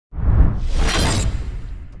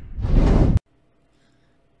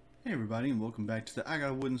Hey everybody, and welcome back to the I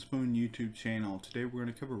Got a Wooden Spoon YouTube channel. Today we're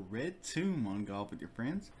going to cover Red Tomb on Golf with Your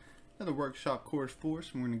Friends. Another workshop course for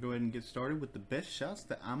us, and we're going to go ahead and get started with the best shots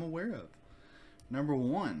that I'm aware of. Number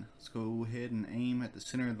one, let's go ahead and aim at the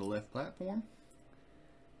center of the left platform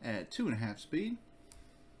at 2.5 speed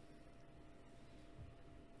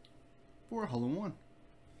for a hole-in-one.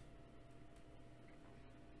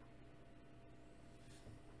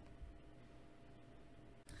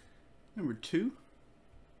 Number two,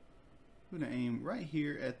 I'm going to aim right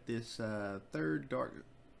here at this third dark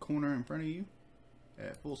corner in front of you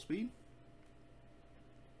at full speed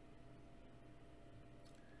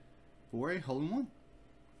for a hole-in-one.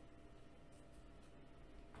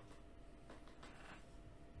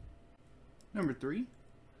 Number three,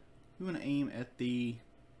 we want to aim at the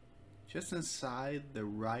just inside the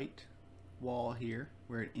right wall here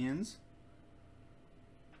where it ends.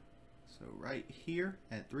 So right here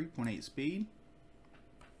at 3.8 speed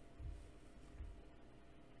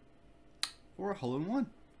for a hole-in-one.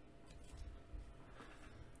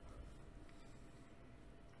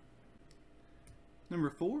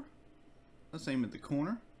 Number four, let's aim at the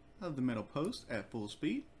corner of the middle post at full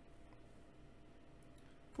speed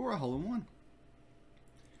for a hole-in-one.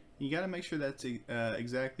 You got to make sure that's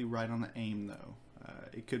exactly right on the aim though.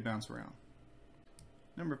 It could bounce around.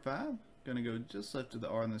 Number five, gonna go just left of the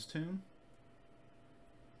R in this tomb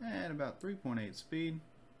at about 3.8 speed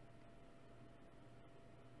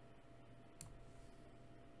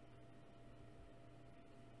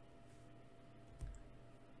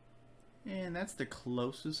and that's the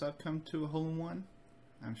closest I've come to a hole-in-one.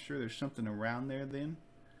 I'm sure there's something around there then,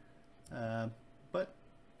 but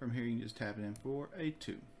from here you can just tap it in for a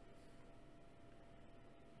 2.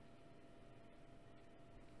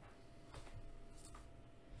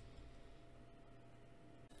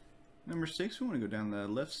 Number 6, we want to go down the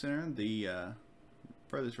left center, the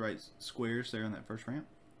furthest right squares there on that first ramp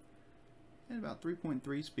at about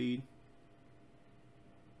 3.3 speed.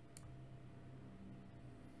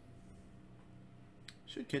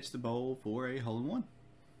 Should catch the bowl for a hole-in-one.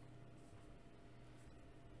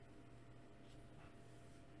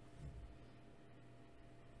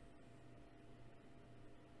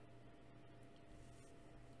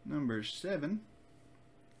 Number 7,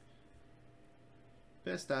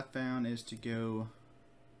 best I found is to go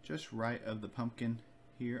just right of the pumpkin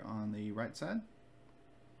here on the right side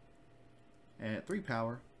at 3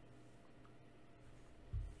 power.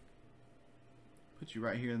 Put you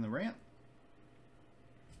right here in the ramp.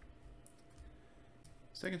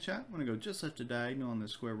 Second shot, I'm going to go just left to diagonal on the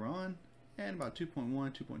square we're on at about 2.1,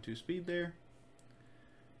 2.2 speed there.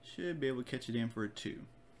 Should be able to catch it in for a 2.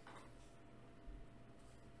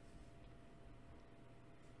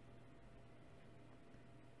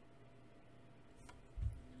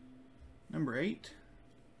 Number 8,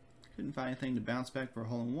 couldn't find anything to bounce back for a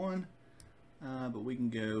hole-in-one, but we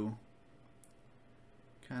can go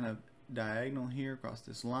kind of diagonal here across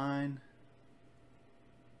this line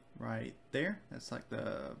right there. That's like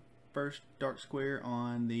the first dark square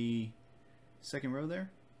on the second row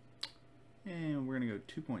there, and we're gonna go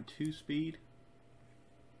 2.2 speed.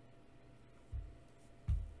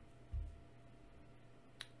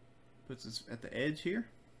 Puts us at the edge here.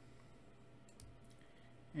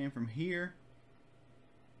 And from here,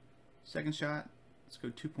 second shot, let's go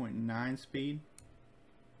 2.9 speed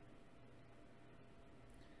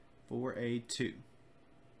for a 2.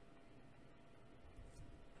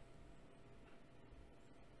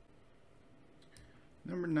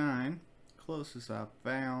 Number 9, closest I've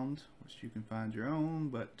found, which you can find your own,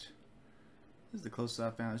 but this is the closest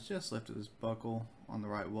I've found. It's just left of this buckle on the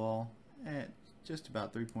right wall at just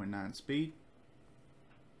about 3.9 speed.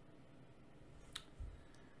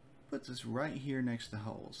 Puts us right here next to the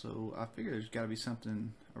hole, so I figure there's got to be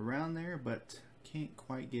something around there, but can't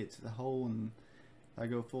quite get to the hole, and if I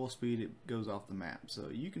go full speed it goes off the map. So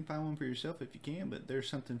you can find one for yourself if you can, but there's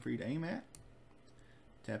something for you to aim at.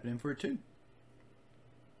 Tap it in for a 2.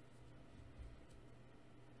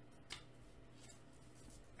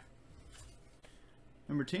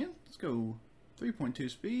 Number 10, let's go 3.2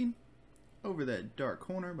 speed over that dark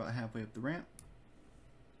corner about halfway up the ramp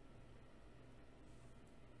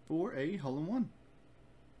for a hole-in-one.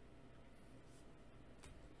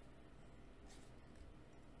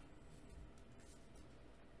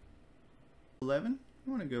 I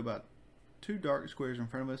want to go about 2 dark squares in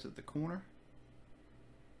front of us at the corner,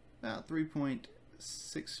 about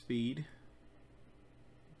 3.6 speed,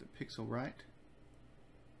 the pixel right.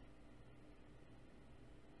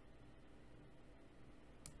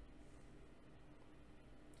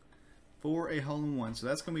 for a hole-in-one. So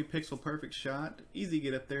that's going to be pixel perfect shot. Easy to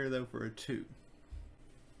get up there though for a 2.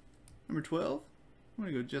 Number 12, I'm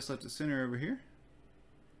going to go just left of center over here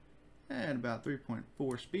at about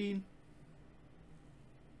 3.4 speed.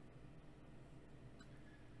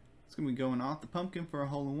 It's going to be going off the pumpkin for a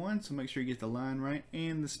hole-in-one, so make sure you get the line right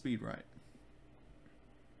and the speed right.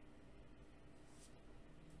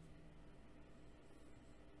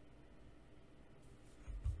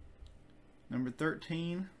 Number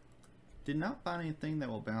 13, did not find anything that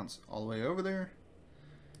will bounce all the way over there,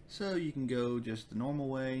 so you can go just the normal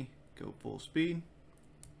way, go full speed.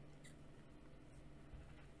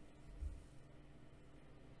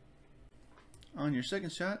 On your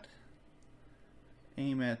second shot,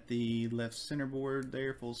 aim at the left center board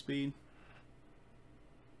there, full speed.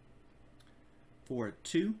 For a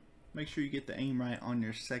 2, make sure you get the aim right on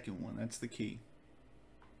your second one, that's the key.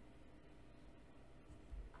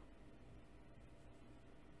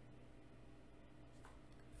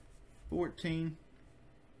 .14,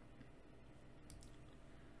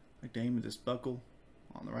 like to aim at this buckle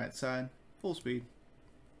on the right side, full speed.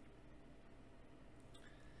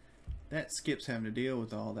 That skips having to deal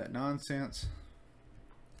with all that nonsense.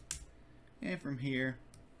 And from here,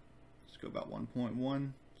 just go about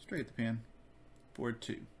 1.1, straight at the pin, for a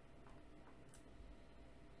 2.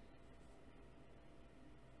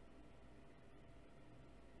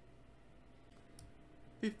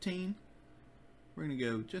 .15, we're going to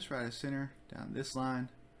go just right of center, down this line,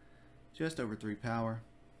 just over 3 power.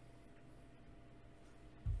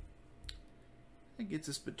 That gets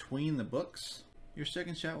us between the books. Your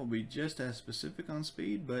second shot will be just as specific on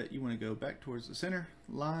speed, but you want to go back towards the center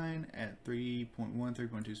line at 3.1,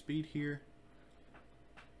 3.2 speed here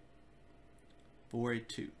for a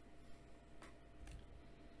 2.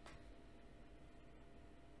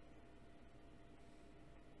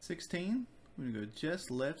 .16, we're going to go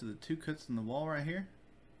just left of the 2 cuts in the wall right here.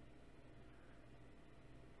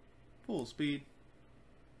 Full speed.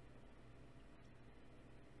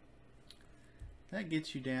 That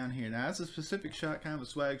gets you down here. Now that's a specific shot, kind of a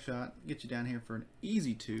swag shot. Get you down here for an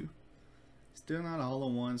easy 2. Still not a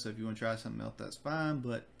hole-in-one, so if you want to try something else, that's fine.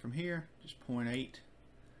 But from here, just 0.8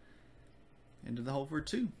 into the hole for a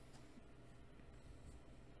 2.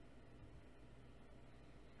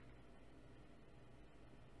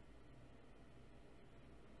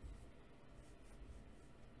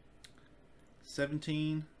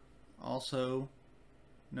 .17, also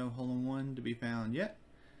no hole-in-one to be found yet.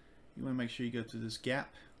 You want to make sure you go through this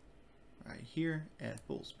gap right here at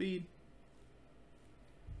full speed.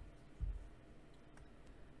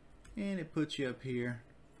 And it puts you up here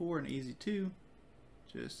for an easy 2.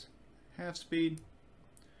 Just half speed,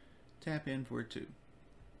 tap in for a 2.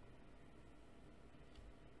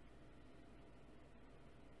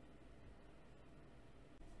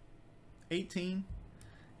 .18,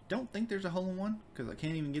 don't think there's a hole-in-one because I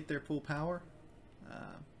can't even get there full power.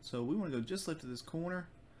 So we want to go just left of this corner,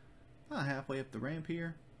 about halfway up the ramp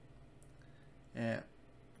here at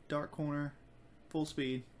dark corner, full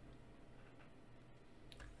speed.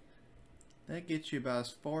 That gets you about as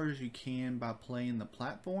far as you can by playing the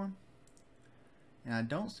platform. And I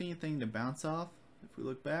don't see anything to bounce off if we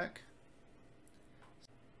look back.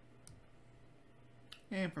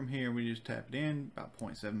 And from here we just tap it in, about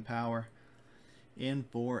 0.7 power, in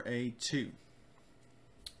for a 2.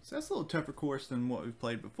 So that's a little tougher course than what we've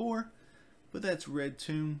played before, but that's Red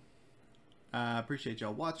Tomb. I appreciate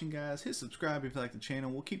y'all watching, guys. Hit subscribe if you like the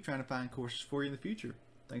channel. We'll keep trying to find courses for you in the future.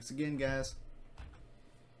 Thanks again, guys.